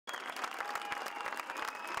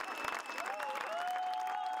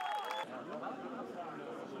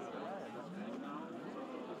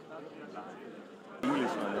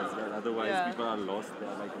Otherwise, people are lost. They're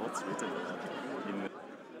like, what's written in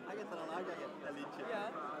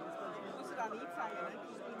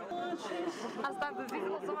staat te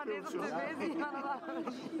zien of zomaar deze op tv zien.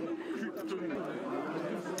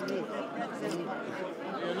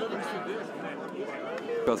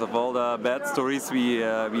 Because of all the bad stories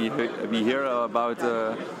we hear about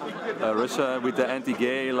Russia with the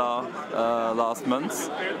anti-gay law last month,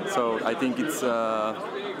 so I think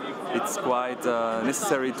it's quite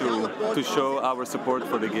necessary to show our support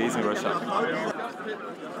for the gays in Russia.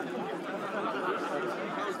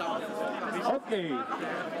 Okay. My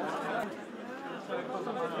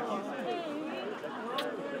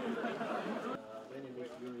name is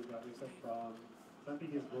from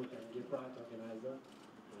Bisexual and govt organiser.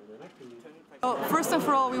 Well, first and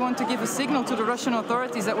for all, we want to give a signal to the Russian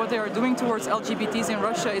authorities that what they are doing towards LGBTs in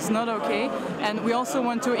Russia is not okay, and we also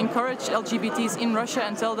want to encourage LGBTs in Russia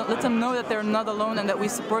and let them know that they're not alone and that we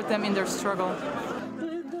support them in their struggle.